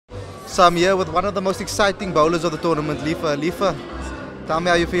So I'm here with one of the most exciting bowlers of the tournament, Lifa. Lifa, tell me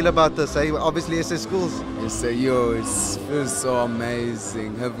how you feel about this. Obviously, SA Schools. Yes, yo, it feels so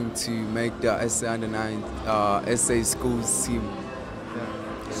amazing having to make the SA Under-9 SA Schools team.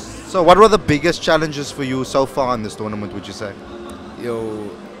 Yeah. So what were the biggest challenges for you so far in this tournament, would you say? Yo,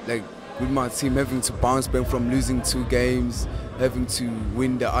 like with my team having to bounce back from losing 2 games, having to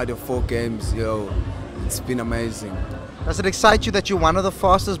win the other 4 games, yo, it's been amazing. Does it excite you that you're one of the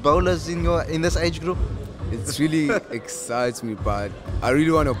fastest bowlers in this age group? It really excites me, but I really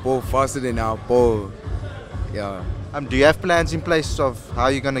want to bowl faster than I bowl. Yeah. Do you have plans in place of how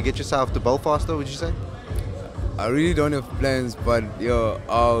you're going to get yourself to bowl faster, would you say? I really don't have plans, but yo,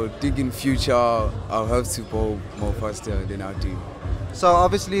 I'll think in future I'll have to bowl more faster than I do. So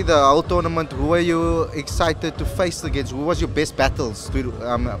obviously the whole tournament, who were you excited to face against? Who was your best battles,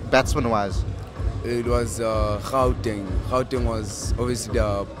 batsman-wise? It was Gauteng. Gauteng was obviously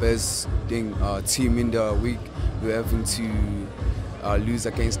the best team in the week. We were having to lose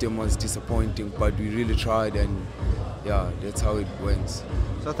against them was disappointing, but we really tried, and yeah, that's how it went.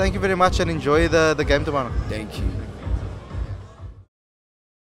 So thank you very much and enjoy the game tomorrow. Thank you.